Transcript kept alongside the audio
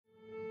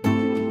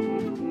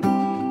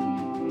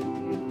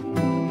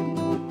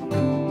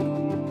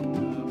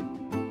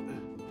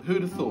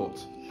would have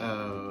thought,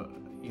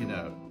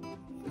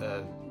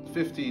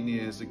 15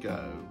 years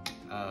ago,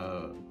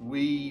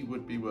 we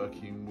would be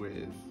working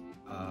with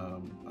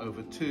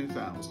over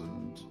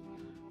 2,000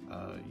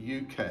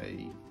 UK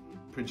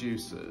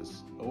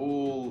producers,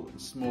 all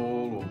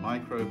small or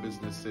micro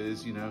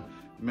businesses,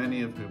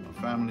 many of whom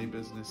are family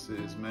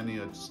businesses, many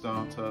are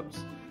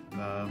startups,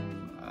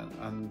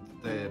 and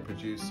they're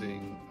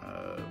producing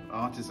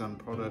artisan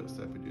products,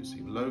 they're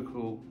producing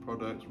local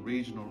products,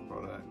 regional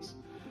products.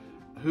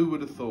 Who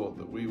would have thought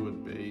that we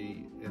would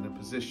be in a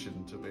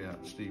position to be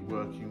actually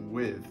working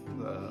with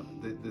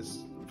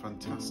this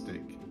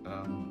fantastic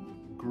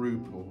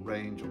group or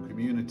range or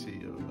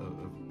community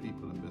of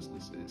people and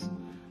businesses?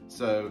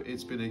 So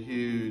it's been a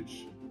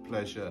huge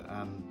pleasure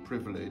and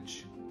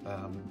privilege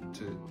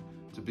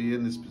to be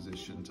in this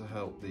position to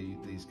help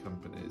these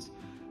companies,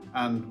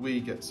 and we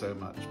get so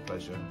much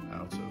pleasure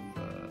out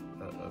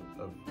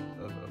of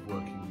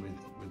working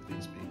with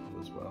these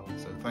people as well.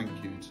 So thank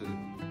you to,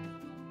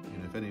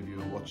 if any of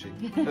you are watching,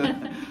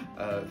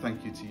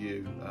 thank you to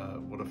you.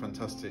 What a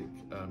fantastic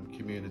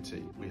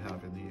community we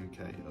have in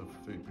the UK of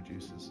food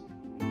producers.